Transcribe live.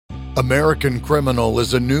American Criminal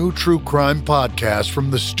is a new true crime podcast from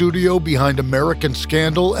the studio behind American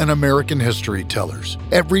Scandal and American History Tellers.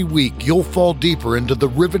 Every week, you'll fall deeper into the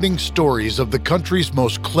riveting stories of the country's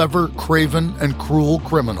most clever, craven, and cruel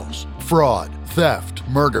criminals. Fraud, theft,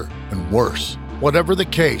 murder, and worse. Whatever the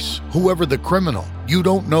case, whoever the criminal, you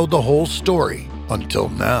don't know the whole story until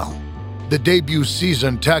now. The debut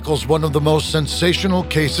season tackles one of the most sensational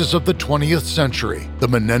cases of the 20th century, the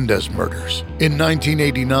Menendez murders. In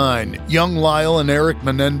 1989, young Lyle and Eric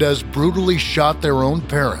Menendez brutally shot their own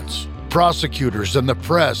parents. Prosecutors and the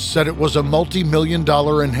press said it was a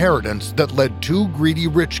multi-million-dollar inheritance that led two greedy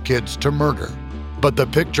rich kids to murder. But the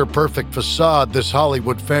picture-perfect facade this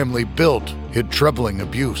Hollywood family built hid troubling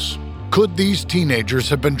abuse. Could these teenagers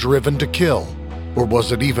have been driven to kill? Or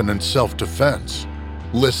was it even in self-defense?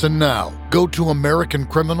 Listen now. Go to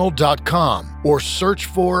AmericanCriminal.com or search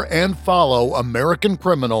for and follow American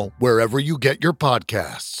Criminal wherever you get your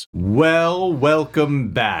podcasts. Well, welcome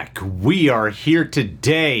back. We are here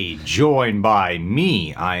today, joined by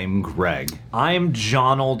me. I'm Greg. I'm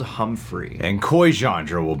Jonald Humphrey. And Coy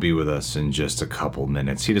Jandra will be with us in just a couple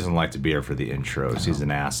minutes. He doesn't like to be here for the intros. He's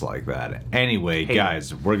an ass like that. Anyway,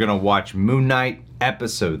 guys, we're going to watch Moon Knight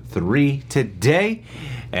Episode 3 today.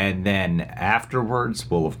 And then afterwards,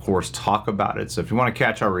 we'll, of course, talk about it. So if you want to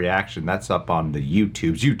catch our reaction, that's up on the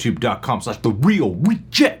YouTubes,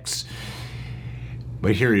 youtube.com/TheRealRejects.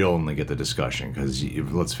 But here you'll only get the discussion because,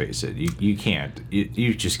 let's face it,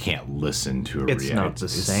 you just can't listen to a reaction. It's not the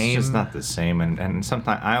same. It's just not the same. And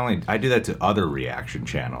sometimes I do that to other reaction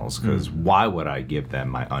channels because why would I give them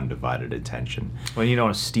my undivided attention? Well, you don't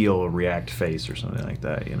want to steal a React face or something like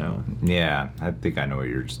that, you know? Yeah, I think I know what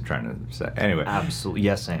you're trying to say. Anyway. Absolutely.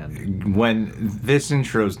 Yes, and. When this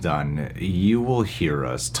intro's done, you will hear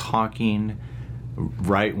us talking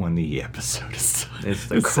right when the episode is done. It's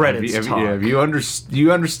the credits talk. Do you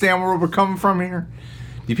understand where we're coming from here?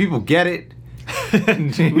 Do people get it?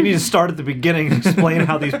 We need to start at the beginning and explain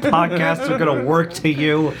how these podcasts are going to work to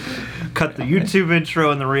you. Cut the YouTube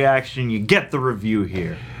intro and the reaction. You get the review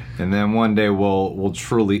here. And then one day we'll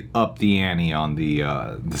truly up the ante on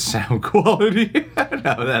the sound quality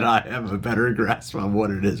now that I have a better grasp on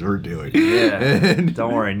what it is we're doing. Yeah.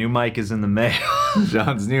 Don't worry, new mic is in the mail.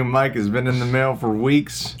 John's new mic has been in the mail for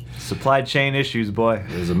weeks. Supply chain issues, boy.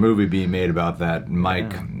 There's a movie being made about that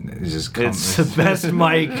mic. Yeah. It's the best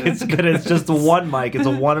mic. It's good. It's just the one mic. It's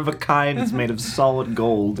a one of a kind. It's made of solid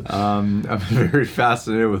gold. I'm very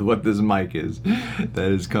fascinated with what this mic is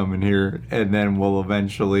that is coming here, and then we'll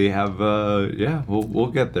eventually have.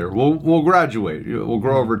 We'll get there. We'll graduate. We'll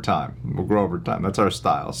grow over time. That's our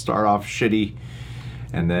style. Start off shitty,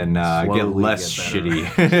 and then get less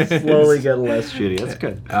shitty. Slowly get less shitty. That's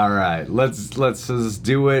good. All right, let's just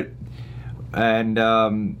do it,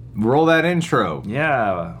 and roll that intro.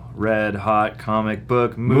 Yeah. Red hot comic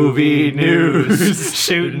book movie news.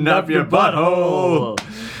 Shooting up your butthole.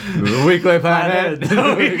 The Weekly Planet.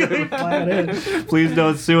 The Weekly Planet. Please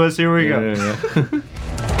don't sue us. Here we go.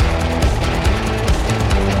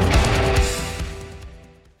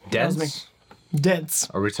 Yeah. Dense.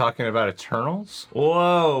 Are we talking about Eternals?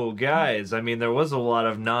 Whoa, guys. I mean, there was a lot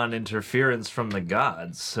of non-interference from the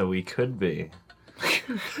gods, so we could be.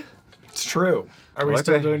 It's true. Are we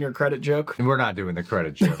still doing your credit joke? We're not doing the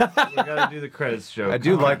credit joke. We gotta do the credits joke. I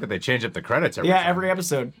do like that they change up the credits every time. Every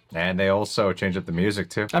episode. And they also change up the music,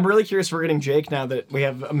 too. I'm really curious if we're getting Jake now that we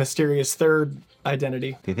have a mysterious third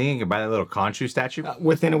identity. Do you think you can buy that little Khonshu statue?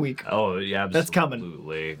 Within a week. Oh, yeah, absolutely. That's coming.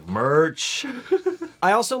 Absolutely. Merch.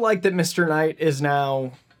 I also like that Mr. Knight is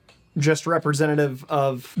now just representative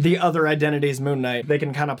of the other identities Moon Knight. They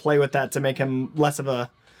can kind of play with that to make him less of a...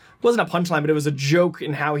 It wasn't a punchline, but it was a joke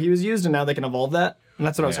in how he was used, and now they can evolve that. And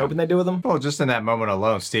that's what I was hoping they'd do with him. Well, just in that moment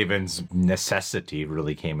alone, Steven's necessity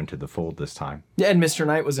really came into the fold this time. Yeah, and Mr.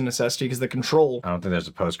 Knight was a necessity because the control... I don't think there's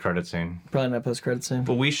a post-credit scene. Probably not post-credit scene.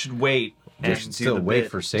 But we should wait. We should still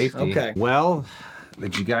wait for safety. Okay. Well,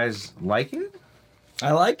 did you guys like it?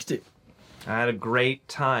 I liked it. I had a great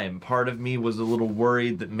time. Part of me was a little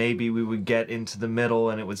worried that maybe we would get into the middle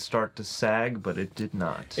and it would start to sag, but it did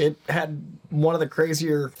not. It had one of the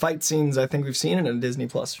crazier fight scenes I think we've seen in a Disney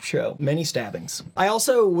Plus show. Many stabbings. I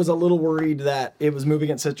also was a little worried that it was moving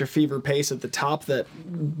at such a fever pace at the top that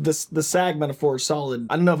the sag metaphor is solid.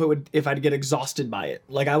 I don't know if I'd get exhausted by it.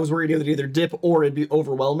 Like, I was worried it would either dip or it'd be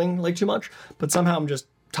overwhelming, like, too much. But somehow I'm just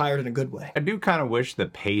tired in a good way. I do kind of wish the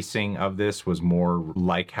pacing of this was more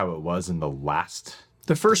like how it was in the last.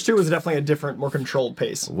 The first two was definitely a different, more controlled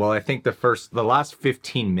pace. Well, I think the last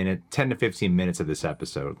 10 to 15 minutes of this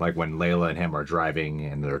episode, like when Layla and him are driving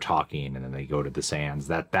and they're talking and then they go to the sands,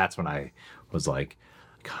 that's when I was like,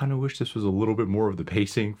 kind of wish this was a little bit more of the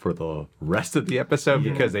pacing for the rest of the episode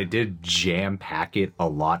because they did jam pack it a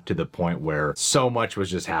lot to the point where so much was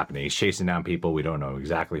just happening. He's chasing down people. We don't know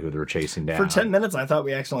exactly who they're chasing down. For 10 minutes, I thought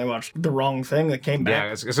we accidentally watched the wrong thing that came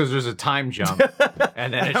back. Yeah, so there's a time jump,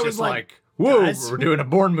 and then it's I was just like whoa, guys. We're doing a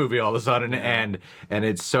Bourne movie all of a sudden, and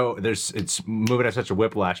it's moving at such a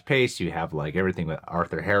whiplash pace. You have like everything with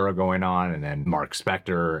Arthur Harrow going on, and then Mark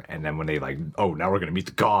Spector, and then when they like, oh, now we're gonna meet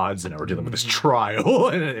the gods, and now we're dealing with this trial,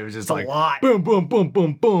 and it was just like a lot. boom, boom, boom,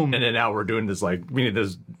 boom, boom, and then now we're doing this like we need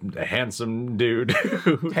this handsome dude,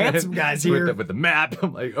 handsome guys here with the map.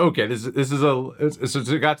 I'm like, okay, this is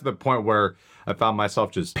it got to the point where I found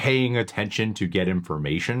myself just paying attention to get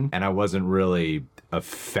information, and I wasn't really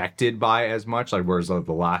affected by as much, like whereas like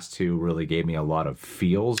the last two really gave me a lot of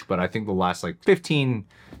feels. But I think the last like 15-20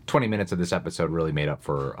 minutes of this episode really made up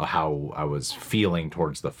for how I was feeling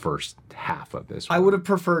towards the first half of this one. I would have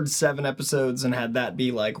preferred 7 episodes and had that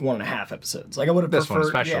be like 1.5 episodes. Like I would have this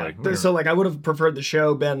preferred, one especially. Yeah. So like I would have preferred the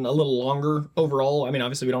show been a little longer overall. I mean,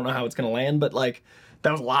 obviously we don't know how it's going to land, but like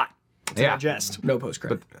that was a lot to digest. No post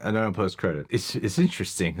credit. But no post credit. It's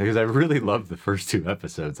interesting because I really loved the first 2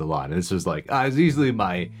 episodes a lot. And this was like it's easily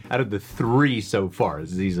out of the 3 so far,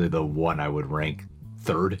 this is easily the one I would rank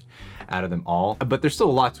third out of them all. But there's still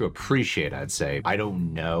a lot to appreciate, I'd say. I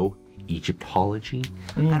don't know Egyptology.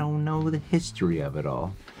 I don't know the history of it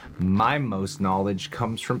all. My most knowledge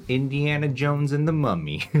comes from Indiana Jones and the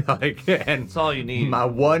Mummy. That's all you need. My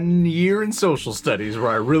 1 year in social studies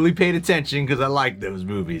where I really paid attention because I like those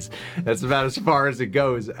movies. That's about as far as it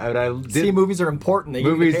goes. See, movies are important. They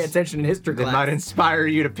movies, pay attention in history class. They might inspire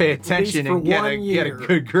you to pay attention and get a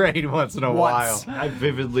good grade once in a while. I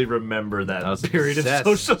vividly remember that period of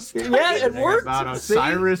social studies. Yeah, it worked. About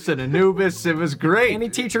Osiris and Anubis. It was great. Any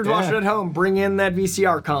teachers watching at home, bring in that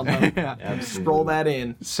VCR combo. Scroll that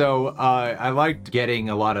in. So I liked getting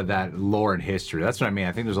a lot of that lore and history. That's what I mean.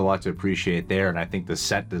 I think there's a lot to appreciate there, and I think the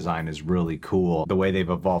set design is really cool. The way they've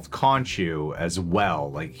evolved Khonshu as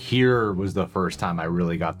well. Like here was the first time I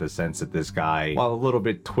really got the sense that this guy, while a little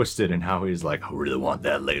bit twisted in how he's like, I really want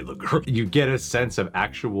that Layla girl. You get a sense of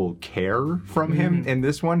actual care from him in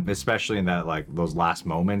this one, especially in that like those last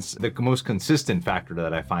moments. The most consistent factor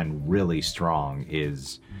that I find really strong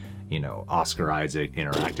is, you know, Oscar Isaac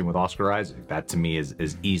interacting with Oscar Isaac. That to me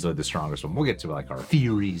is easily the strongest one. We'll get to like our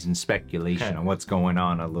theories and speculation on what's going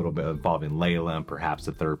on a little bit involving Layla and perhaps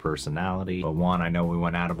the third personality. But one, I know we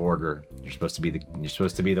went out of order. You're supposed to be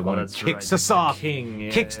the one that kicks us off,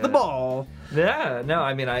 kicks the ball. Yeah, no,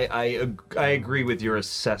 I mean, I agree with your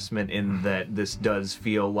assessment in that this does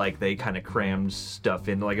feel like they kind of crammed stuff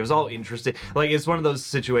in. Like, it was all interesting. Like, it's one of those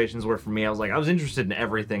situations where for me, I was interested in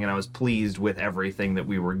everything and I was pleased with everything that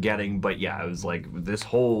we were getting. But yeah, I was like, this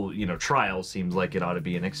whole, trial seems like it ought to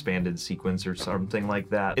be an expanded sequence or something like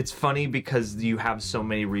that. It's funny because you have so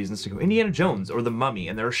many reasons to go Indiana Jones or The Mummy,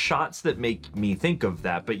 and there are shots that make me think of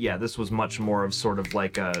that. But yeah, this was much more of sort of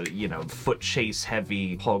like a, foot chase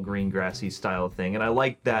heavy Paul Greengrassy style thing, and I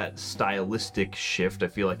like that stylistic shift. I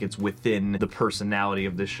feel like it's within the personality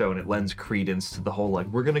of this show, and it lends credence to the whole like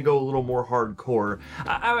we're gonna go a little more hardcore.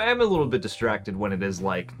 I'm a little bit distracted when it is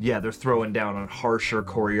like, yeah, they're throwing down on harsher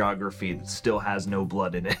choreography that still has no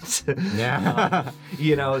blood in it. Yeah.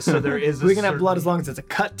 So there is. We can have blood as long as it's a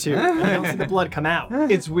cut to. I don't see the blood come out.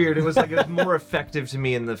 It's weird. It was more effective to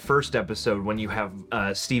me in the first episode when you have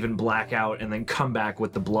Stephen black out and then come back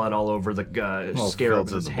with the blood all over the scarab of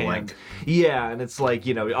his hand. Yeah, and it's like,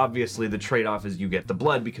 obviously the trade-off is you get the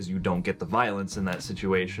blood because you don't get the violence in that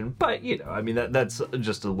situation. But, I mean, that's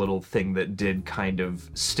just a little thing that did kind of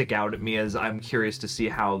stick out at me, as I'm curious to see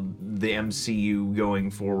how the MCU going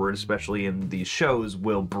forward, especially in these shows,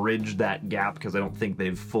 will bridge that gap, because I don't think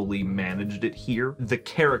they've fully managed it here. The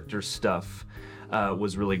character stuff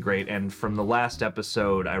was really great, and from the last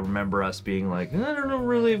episode I remember us being like, I don't know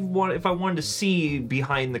really if I wanted to see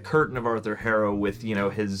behind the curtain of Arthur Harrow with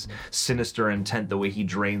his sinister intent, the way he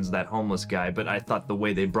drains that homeless guy. But I thought the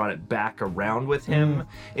way they brought it back around with him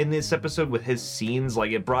in this episode with his scenes,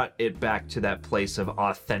 like it brought it back to that place of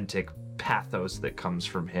authentic pathos that comes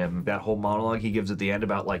from him. That whole monologue he gives at the end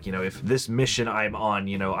about like, if this mission I'm on,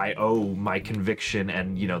 I owe my conviction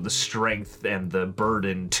and the strength and the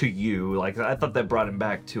burden to you. Like, I thought that brought him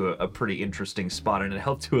back to a pretty interesting spot, and it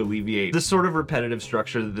helped to alleviate the sort of repetitive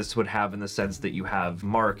structure that this would have, in the sense that you have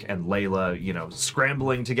Mark and Layla,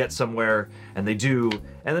 scrambling to get somewhere, and they do,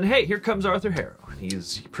 and then hey, here comes Arthur Harrow, and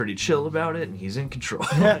he's pretty chill about it, and he's in control.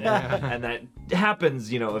 And that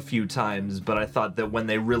happens, a few times, but I thought that when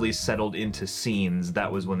they really settled into scenes,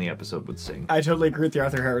 that was when the episode would sing. I totally agree with the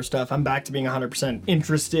Arthur Harris stuff. I'm back to being 100%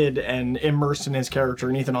 interested and immersed in his character,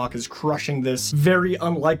 and Ethan Hawke is crushing this very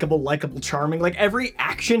unlikable, likable, charming. Like, every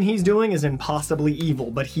action he's doing is impossibly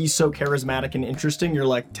evil, but he's so charismatic and interesting, you're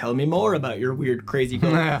like, tell me more about your weird, crazy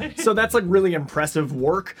goal. So that's like really impressive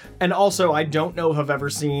work. And also, I don't know if I've ever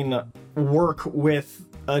seen work with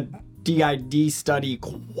a DID study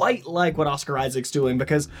quite like what Oscar Isaac's doing,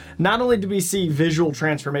 because not only do we see visual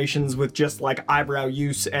transformations with just like eyebrow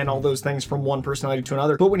use and all those things from one personality to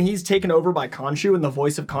another, but when he's taken over by Khonshu and the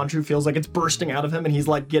voice of Khonshu feels like it's bursting out of him and he's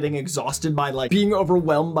like getting exhausted by like being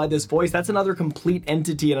overwhelmed by this voice, that's another complete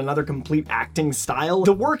entity and another complete acting style.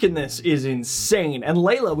 The work in this is insane. And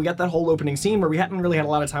Layla, we got that whole opening scene where we hadn't really had a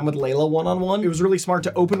lot of time with Layla one-on-one. It was really smart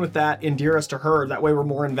to open with that, endear us to her. That way we're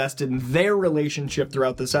more invested in their relationship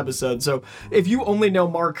throughout this episode. So if you only know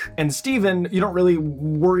Mark and Steven, you don't really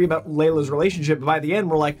worry about Layla's relationship. But by the end,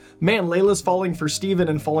 we're like, man, Layla's falling for Steven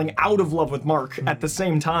and falling out of love with Mark at the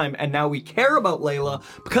same time. And now we care about Layla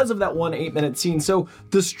because of that 1 8-minute scene. So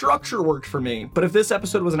the structure worked for me. But if this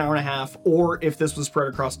episode was an hour and a half, or if this was spread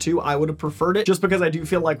across 2, I would have preferred it, just because I do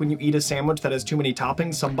feel like when you eat a sandwich that has too many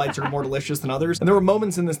toppings, some bites are more delicious than others. And there were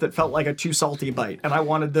moments in this that felt like a too salty bite, and I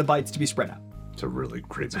wanted the bites to be spread out. It's a really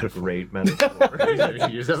great metaphor. Great metaphor.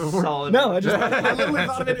 You used that before? Solid. No, I literally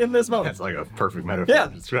thought of it in this moment. That's like a perfect metaphor Yeah.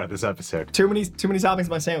 to describe this episode. Too many toppings in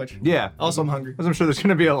my sandwich. Yeah. Also, I'm hungry. Because I'm sure there's going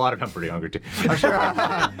to be a lot of... I'm pretty hungry, too.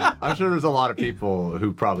 I'm sure there's a lot of people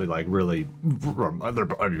who probably, like, really... Other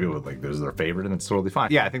people, like, this is their favorite, and it's totally fine.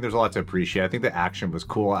 Yeah, I think there's a lot to appreciate. I think the action was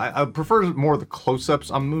cool. I prefer more the close-ups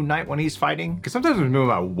on Moon Knight when he's fighting, because sometimes he was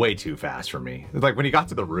moving out way too fast for me. Like, when he got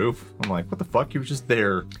to the roof, I'm like, what the fuck? He was just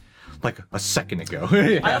there... like a second ago.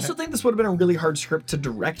 I also think this would have been a really hard script to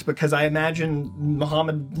direct, because I imagine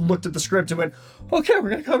Muhammad looked at the script and went, okay, we're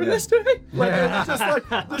gonna cover this today. Like, it's just like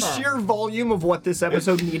the sheer volume of what this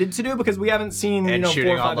episode needed to do, because we haven't seen, and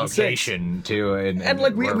shooting 4, 5, on location too, and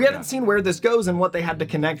like we haven't seen where this goes and what they had to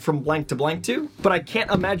connect from blank to blank to, but I can't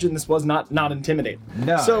imagine this was not intimidating.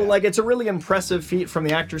 No. So like it's a really impressive feat from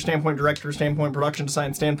the actor standpoint, director standpoint, production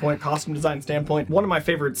design standpoint, costume design standpoint. One of my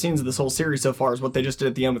favorite scenes of this whole series so far is what they just did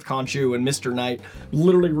at the end with Khonshu and Mr. Knight,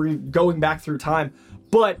 literally going back through time.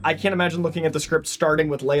 But I can't imagine looking at the script starting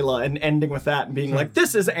with Layla and ending with that and being like,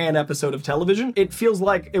 this is an episode of television. It feels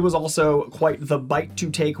like it was also quite the bite to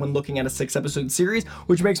take when looking at a 6-episode series,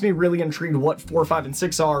 which makes me really intrigued what 4, 5, and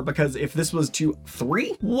 6 are, because if this was to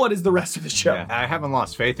 3, what is the rest of the show? Yeah, I haven't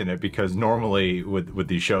lost faith in it, because normally with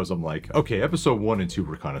these shows, I'm like, okay, episode 1 and 2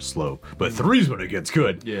 were kind of slow, but 3's when it gets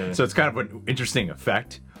good. Yeah. So it's kind of an interesting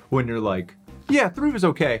effect when you're like, yeah, 3 was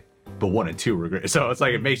okay, but 1 and 2 were great. So it's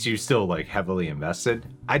like, it makes you still like heavily invested.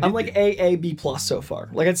 I'm like AA, B+ so far.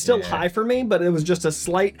 Like it's still high for me, but it was just a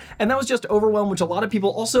slight, and that was just overwhelm, which a lot of people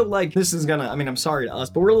also like, this is gonna, I mean, I'm sorry to us,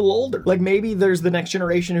 but we're a little older. Like maybe there's the next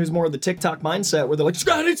generation who's more of the TikTok mindset where they're like,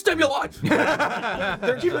 I need stimuli.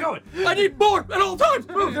 They're keep going. I need more at all times.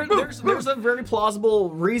 There's a very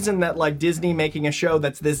plausible reason that like Disney making a show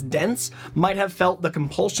that's this dense might have felt the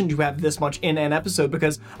compulsion to have this much in an episode,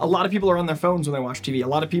 because a lot of people are on their phones when they watch TV. A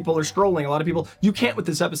lot of people are scrolling. A lot of people, you can't with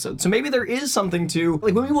this episode. So maybe there is something to,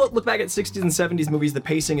 like when we look back at 60s and 70s movies, the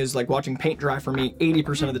pacing is like watching paint dry for me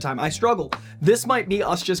 80% of the time. I struggle. This might be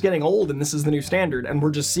us just getting old and this is the new standard, and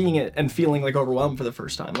we're just seeing it and feeling like overwhelmed for the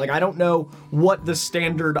first time. Like I don't know what the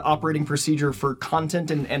standard operating procedure for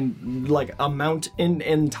content and like amount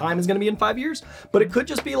in time is going to be in 5 years, but it could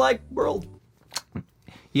just be like, we're old.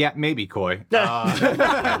 Yeah, maybe Coy. That's what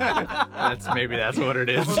it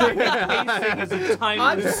is. Pacing is a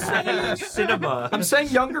timeless cinema. I'm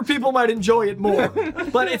saying younger people might enjoy it more,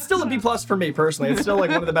 but it's still a B+ for me personally. It's still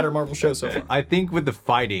like one of the better Marvel shows so far. I think with the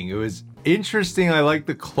fighting, it was interesting. I like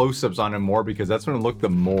the close-ups on him more, because that's when it looked the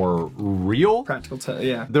more real. Practical,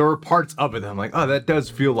 yeah. There were parts of it that I'm like, oh, that does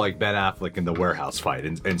feel like Ben Affleck in the warehouse fight,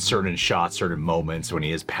 in certain shots, certain moments when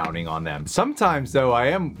he is pounding on them. Sometimes, though, I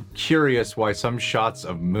am curious why some shots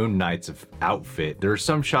of Moon Knight's outfit, there are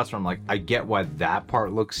some shots where I'm like, I get why that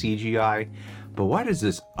part looks CGI, but why does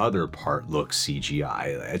this other part look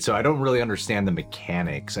CGI? And so I don't really understand the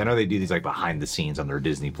mechanics. I know they do these like behind the scenes on their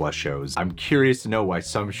Disney Plus shows. I'm curious to know why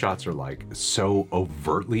some shots are like so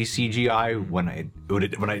overtly CGI when it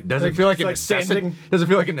doesn't feel like it doesn't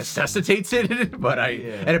feel like it necessitates it, but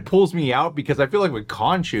and it pulls me out, because I feel like with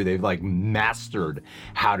Khonshu they've like mastered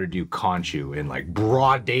how to do Khonshu in like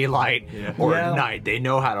broad daylight or at night. They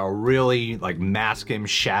know how to really like mask him,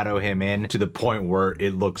 shadow him in to the point where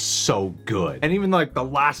it looks so good. And even like the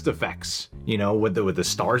last effects, you know, with the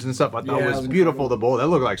stars and stuff, I thought was beautiful. The bowl that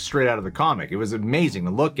looked like straight out of the comic. It was amazing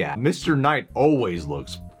to look at. Mr. Knight always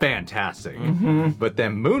looks fantastic, but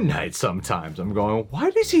then Moon Knight sometimes I'm going, why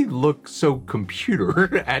does he look so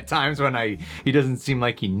computer at times when he doesn't seem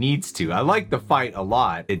like he needs to? I like the fight a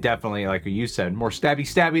lot. It definitely, like you said, more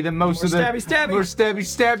stabby than most of the more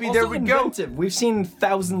stabby. Also there we inventive. We've seen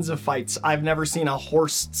thousands of fights. I've never seen a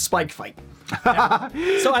horse spike fight.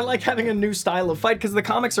 So I like having a new style of fight because the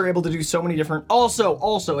comics are able to do so many different.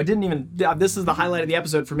 Also, I didn't even. This is the highlight of the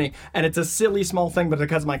episode for me, and it's a silly small thing, but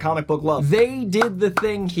because of my comic book love, they did the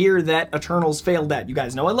thing here that Eternals failed at. You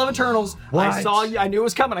guys know I love Eternals. What? I knew it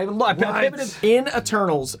was coming. I even looked. In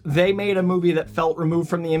Eternals, they made a movie that felt removed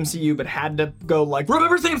from the MCU, but had to go like,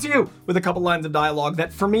 remember the MCU, with a couple lines of dialogue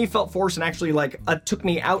that for me felt forced and actually like took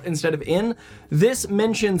me out instead of in. This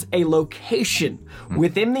mentions a location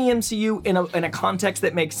within the MCU in a context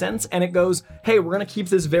that makes sense, and it goes, hey, we're gonna keep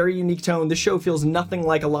this very unique tone. This show feels nothing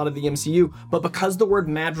like a lot of the MCU, but because the word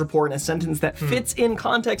Madripoor in a sentence that fits in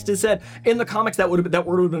context is said in the comics, that word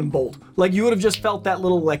would have been bold. Like you would have just felt that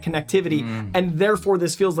little like connectivity, and therefore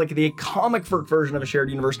this feels like the comic book version of a shared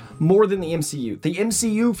universe more than the MCU. The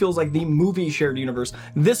MCU feels like the movie shared universe.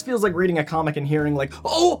 This feels like reading a comic and hearing like,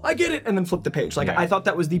 oh, I get it, and then flip the page. Like I thought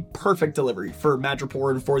that was the perfect delivery for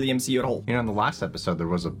Madripoor and for the MCU at whole. You know, in the last episode there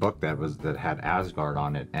was a book that had Asgard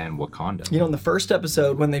on it and Wakanda. You know, in the first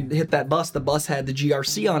episode when they hit that bus, the bus had the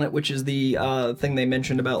GRC on it, which is the thing they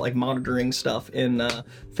mentioned about like monitoring stuff in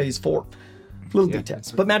Phase 4. Little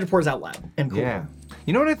details, but Madripoor is out loud and cool. Yeah.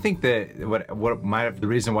 You know what I think that what might have the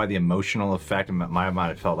reason why the emotional effect might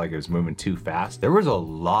have felt like it was moving too fast. There was a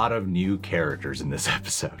lot of new characters in this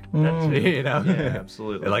episode. You know, Yeah,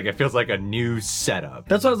 absolutely. Like it feels like a new setup.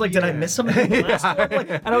 That's what I was like, did I miss something in the last one? Like,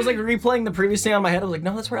 and I was like replaying the previous thing on my head. I was like,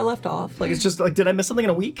 no, that's where I left off. Like it's just like, did I miss something in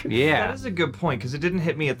a week? Yeah, that is a good point because it didn't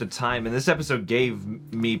hit me at the time, and this episode gave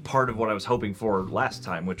me part of what I was hoping for last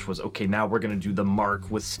time, which was okay. Now we're gonna do the Mark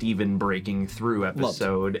with Steven breaking through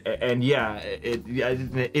episode, and yeah,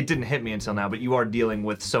 it didn't hit me until now, but you are dealing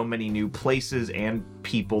with so many new places and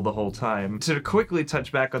people the whole time. To quickly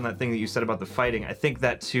touch back on that thing that you said about the fighting, I think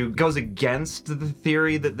that too goes against the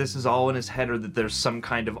theory that this is all in his head or that there's some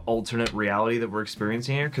kind of alternate reality that we're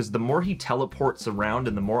experiencing here, because the more he teleports around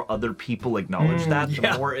and the more other people acknowledge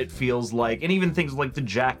the more it feels like, and even things like the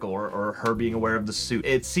Jackal or her being aware of the suit,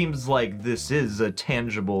 it seems like this is a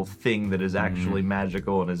tangible thing that is actually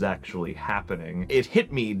magical and is actually happening. It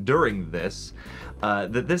hit me during this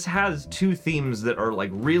that this has two themes that are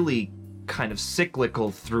like really kind of cyclical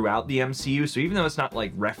throughout the MCU. So even though it's not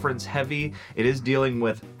like reference heavy, it is dealing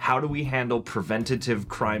with how do we handle preventative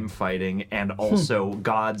crime fighting and also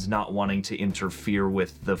gods not wanting to interfere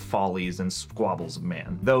with the follies and squabbles of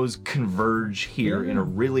man. Those converge here in a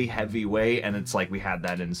really heavy way, and it's like we had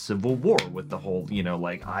that in Civil War with the whole, you know,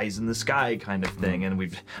 like eyes in the sky kind of thing, and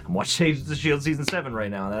I'm watching Agents of S.H.I.E.L.D. season 7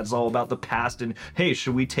 right now, and that's all about the past and hey,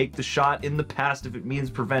 should we take the shot in the past if it means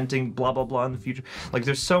preventing blah blah blah in the future? Like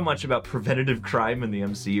there's so much about preventative crime in the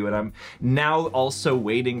MCU, and I'm now also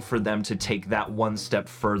waiting for them to take that one step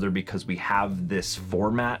further because we have this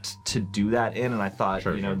format to do that in, and I thought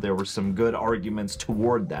there were some good arguments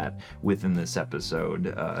toward that within this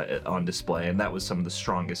episode on display, and that was some of the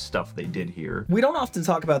strongest stuff they did here. We don't often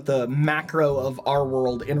talk about the macro of our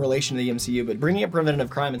world in relation to the MCU, but bringing up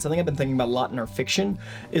preventative crime, and something I've been thinking about a lot in our fiction,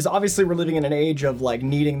 is obviously we're living in an age of like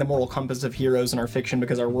needing the moral compass of heroes in our fiction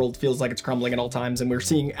because our world feels like it's crumbling at all times, and we're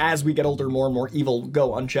seeing as we get older more and more evil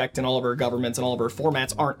go unchecked, and all of our governments and all of our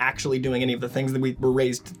formats aren't actually doing any of the things that we were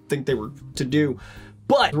raised to think they were to do.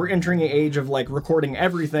 But we're entering an age of like recording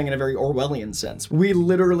everything in a very Orwellian sense. We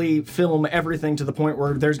literally film everything to the point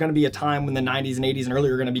where there's going to be a time when the 90s and 80s and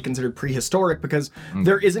earlier are going to be considered prehistoric because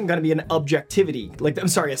there isn't going to be an objectivity.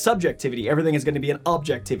 A subjectivity. Everything is going to be an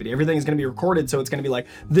objectivity. Everything is going to be recorded, so it's going to be like,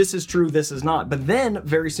 this is true, this is not. But then,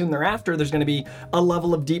 very soon thereafter, there's going to be a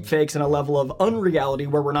level of deepfakes and a level of unreality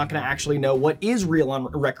where we're not going to actually know what is real on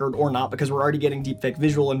record or not because we're already getting deepfake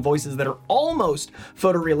visual and voices that are almost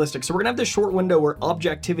photorealistic. So we're going to have this short window where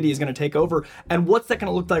objectivity is going to take over, and what's that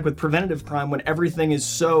going to look like with preventative crime when everything is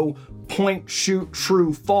so point, shoot,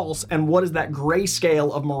 true, false, and what is that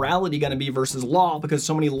grayscale of morality going to be versus law because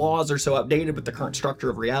so many laws are so outdated with the current structure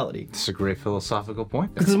of reality. It's a great philosophical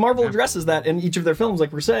point. Because Marvel addresses that in each of their films,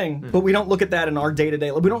 like we're saying, but we don't look at that in our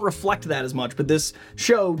day-to-day, we don't reflect that as much, but this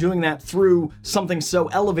show doing that through something so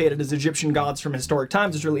elevated as Egyptian gods from historic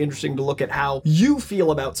times is really interesting to look at how you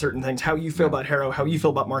feel about certain things, how you feel about Harrow, how you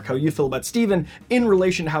feel about Mark, how you feel about Steven, in in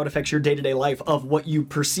relation to how it affects your day-to-day life of what you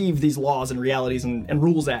perceive these laws and realities and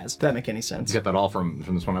rules as. If that make any sense. You got that all from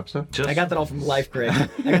this one episode? I got that all from life, Greg.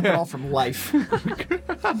 I got that all from life.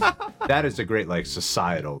 That is a great like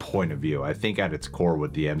societal point of view. I think at its core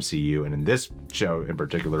with the MCU, and in this show in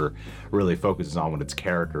particular, really focuses on what its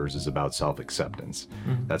characters is about self-acceptance.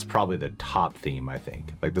 That's probably the top theme, I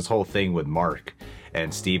think. Like this whole thing with Mark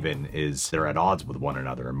and Steven is they're at odds with one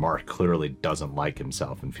another, and Mark clearly doesn't like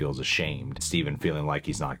himself and feels ashamed. Steven feeling like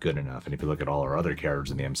he's not good enough. And if you look at all our other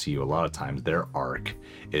characters in the MCU, a lot of times their arc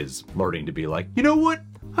is learning to be like, you know what?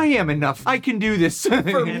 I am enough. I can do this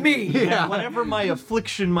for me. Yeah. Whatever my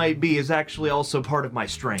affliction might be is actually also part of my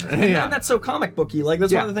strength. Yeah. And that's so comic booky. Like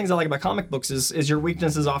that's one of the things I like about comic books is your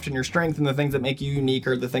weakness is often your strength, and the things that make you unique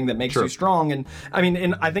are the thing that makes you strong. And I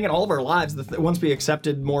mean, I think in all of our lives, once we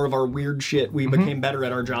accepted more of our weird shit, we became better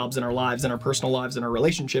at our jobs and our lives and our personal lives and our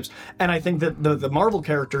relationships. And I think that the Marvel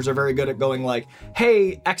characters are very good at going like,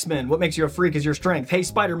 hey, X-Men, what makes you a freak is your strength. Hey,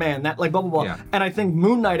 Spider-Man, that like blah, blah, blah. Yeah. And I think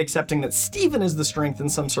Moon Knight accepting that Steven is the strength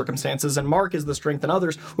in some circumstances and Mark is the strength in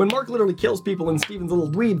others. When Mark literally kills people in Steven's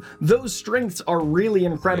little dweeb, those strengths are really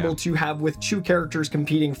incredible to have with two characters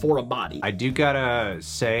competing for a body. I do gotta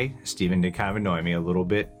say, Steven did kind of annoy me a little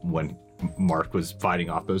bit when Mark was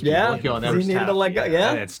fighting off those people and killing them. He needed to let go,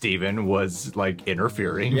 and Steven was like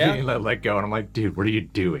interfering. He let go, and I'm like, dude, what are you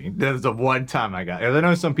doing? That was the one time I got. I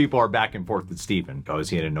know some people are back and forth with Steven. Oh,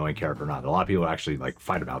 is he an annoying character or not? A lot of people actually like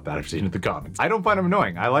fight about that. I've seen it in the comments. I don't find him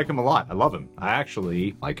annoying. I like him a lot. I love him. I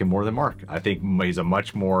actually like him more than Mark. I think he's a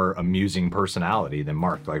much more amusing personality than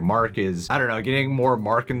Mark. Like Mark is, I don't know, getting more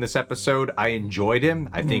Mark in this episode. I enjoyed him.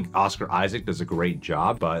 I think Oscar Isaac does a great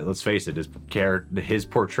job, but let's face it, his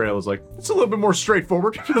portrayal is like, it's a little bit more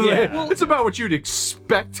straightforward. It's about what you'd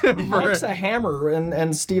expect. Mark's a hammer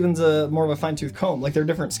and Steven's more of a fine-tooth comb. Like they're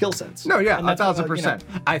different skill sets. No, yeah, 1,000%.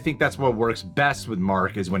 I think that's what works best with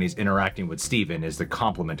Mark is when he's interacting with Steven is the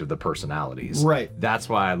complement of the personalities. Right. That's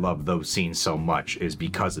why I love those scenes so much is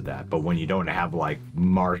because of that. But when you don't have like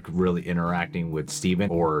Mark really interacting with Steven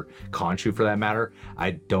or Khonshu for that matter,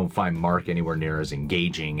 I don't find Mark anywhere near as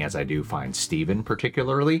engaging as I do find Steven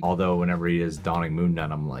particularly. Although whenever he is donning Moon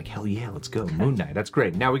Knight, I'm like, hell yeah, let's go. Moon Knight, that's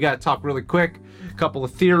great. Now we gotta talk really quick. A couple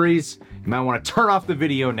of theories. You might want to turn off the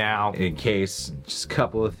video now in case. Just a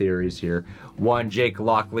couple of theories here. One, Jake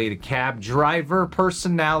Lockley, the cab driver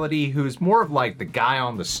personality, who's more of like the guy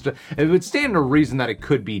on the it would stand to reason that it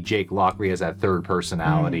could be Jake Lockley as that third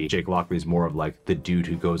personality. Jake Lockley is more of like the dude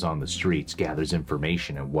who goes on the streets, gathers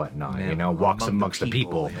information and whatnot, you know, walks amongst the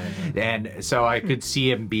people. And so I could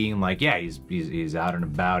see him being like, yeah, he's out and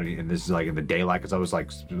about, and this is like in the daylight, because I was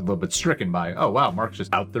like a little bit stricken by, oh wow, Mark's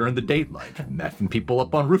just out there in the daylight, messing people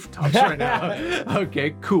up on rooftops right now.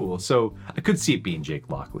 Okay, cool. So I could see it being Jake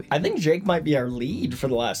Lockley. I think Jake might be our lead for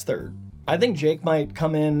the last third. I think Jake might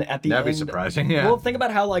come in at the end. That'd be surprising, yeah. Well, think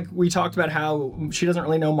about how, like, we talked about how she doesn't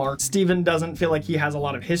really know Mark. Steven doesn't feel like he has a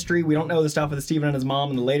lot of history. We don't know the stuff with Steven and his mom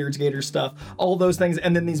and the later Gator stuff, all those things.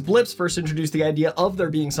 And then these blips first introduce the idea of there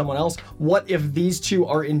being someone else. What if these two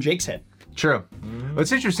are in Jake's head? True.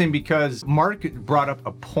 It's interesting because Mark brought up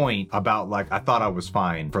a point about like, I thought I was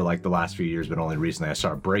fine for like the last few years, but only recently I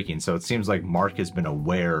started breaking. So it seems like Mark has been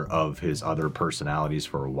aware of his other personalities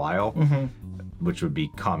for a while, which would be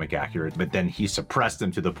comic accurate, but then he suppressed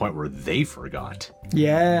them to the point where they forgot.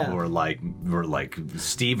 Yeah. Or like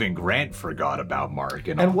Stephen Grant forgot about Mark.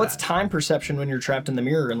 And what's time perception when you're trapped in the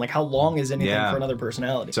mirror? And like, how long is anything for another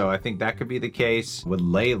personality? So I think that could be the case. With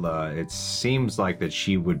Layla, it seems like that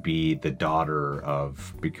she would be the daughter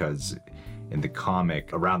of, because in the comic,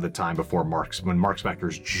 around the time before when Mark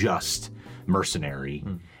Spector's just mercenary,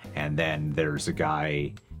 and then there's a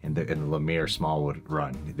guy in the Lemire Smallwood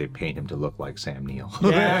run, they paint him to look like Sam Neill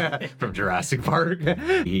from Jurassic Park.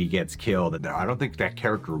 He gets killed. I don't think that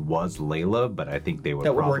character was Layla, but I think they would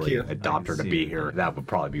probably adopt her to be here. That would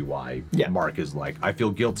probably be why Mark is like, I feel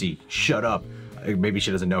guilty, shut up. Maybe she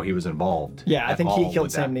doesn't know he was involved. Yeah, I think he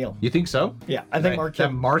killed Sam Neill. You think so? Yeah, I think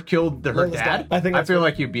Mark killed her dad? I feel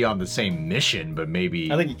like you'd be on the same mission, but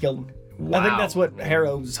maybe... I think he killed him. Wow. I think that's what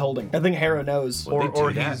Harrow's holding. I think Harrow knows. Would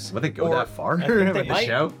they go that far? They might.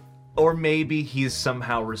 Show? Or maybe he's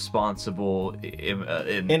somehow responsible in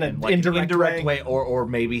an like indirect way, or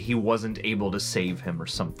maybe he wasn't able to save him or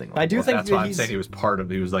something. Like I do think that's why I'm saying he was part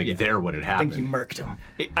of. He was like there when it happened. I think he murked him.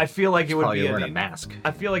 I feel like it would be a mask.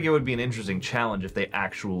 I feel like it would be an interesting challenge if they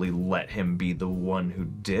actually let him be the one who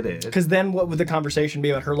did it. Because then what would the conversation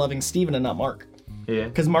be about her loving Steven and not Mark? Yeah.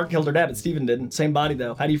 Because Mark killed her dad, but Steven didn't. Same body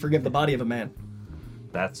though. How do you forgive the body of a man?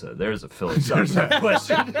 There's a philosophical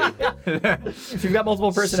question. If you've got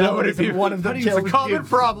multiple personalities and one of them It's a kills common you,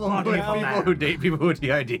 problem with people who date people with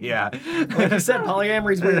DID. Yeah. like you said,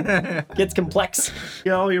 polyamory is where it gets complex.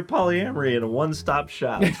 Your polyamory in a one-stop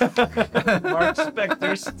shop. Mark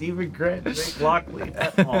Spector, Stephen Grant, Jake Lockley,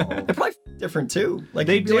 et al. They're probably different too. Like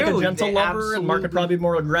They you'd be like do. a gentle They lover, and Mark would probably be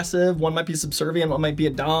more aggressive. One might be subservient, one might be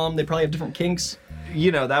a dom. They probably have different kinks.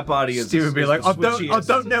 That body is. Steve would be like, I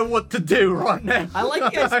don't know what to do right now. I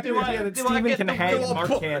like the idea that Steven can hang and Mark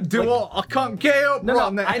can't. I can't get up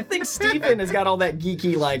right now. I think Steven has got all that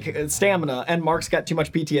geeky stamina, and Mark's got too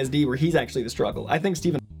much PTSD where he's actually the struggle. I think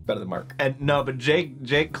Steven better than Mark. But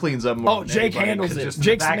Jake cleans up more. Oh, Jake handles it. Just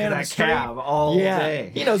Jake's back the man of of that the street. cab all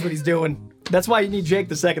day. He knows what he's doing. That's why you need Jake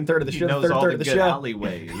the second third of the He show. knows Third all third the of the good show.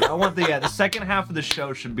 alleyways. I want the second half of the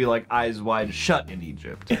show should be like Eyes Wide Shut in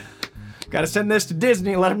Egypt. Got to send this to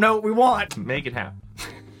Disney and let them know what we want. Make it happen.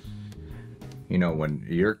 When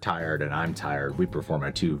you're tired and I'm tired, we perform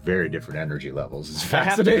at two very different energy levels. It's I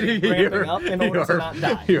have to be fascinating. ramping up in order to not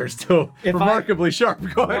die. You're still remarkably sharp.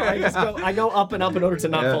 Go ahead. I go up and up in order to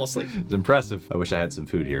not fall asleep. It's impressive. I wish I had some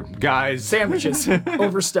food here. Guys, Sandwiches,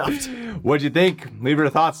 overstuffed. what'd you think? Leave your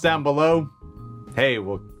thoughts down below. Hey,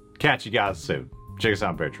 we'll catch you guys soon. Check us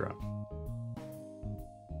out on Patreon.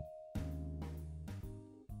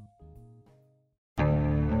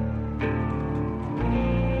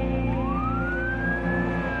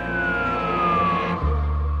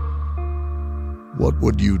 What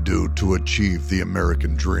would you do to achieve the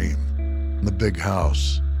American dream? The big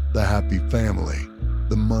house, the happy family,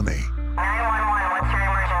 the money. 911, what's your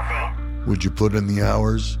emergency? Would you put in the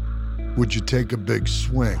hours? Would you take a big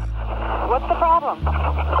swing? What's the problem?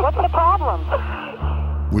 What's the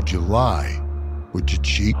problem? Would you lie? Would you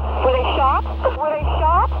cheat? Were they shot? Were they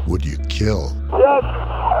shot? Would you kill? Yes.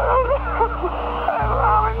 My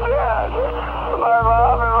mom is dead. My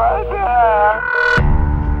mom is right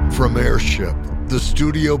there. From Airship, the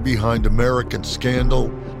studio behind American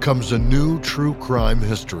Scandal, comes a new true crime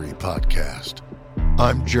history podcast.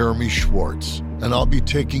 I'm Jeremy Schwartz, and I'll be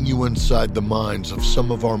taking you inside the minds of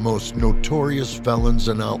some of our most notorious felons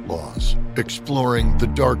and outlaws, exploring the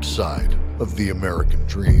dark side of the American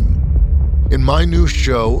dream. In my new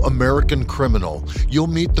show, American Criminal, you'll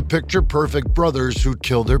meet the picture-perfect brothers who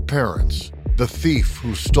killed their parents, the thief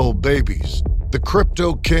who stole babies, the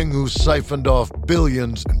crypto king who siphoned off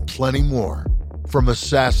billions, and plenty more. From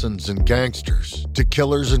assassins and gangsters to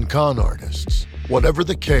killers and con artists. Whatever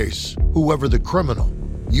the case, whoever the criminal,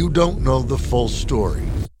 you don't know the full story.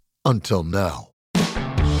 Until now.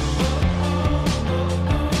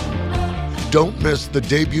 Don't miss the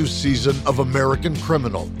debut season of American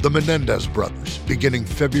Criminal, The Menendez Brothers, beginning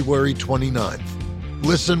February 29th.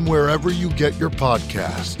 Listen wherever you get your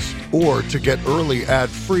podcasts, or to get early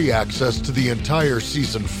ad-free access to the entire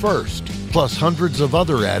season first, plus hundreds of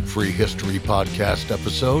other ad-free history podcast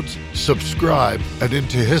episodes, subscribe at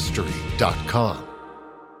IntoHistory.com.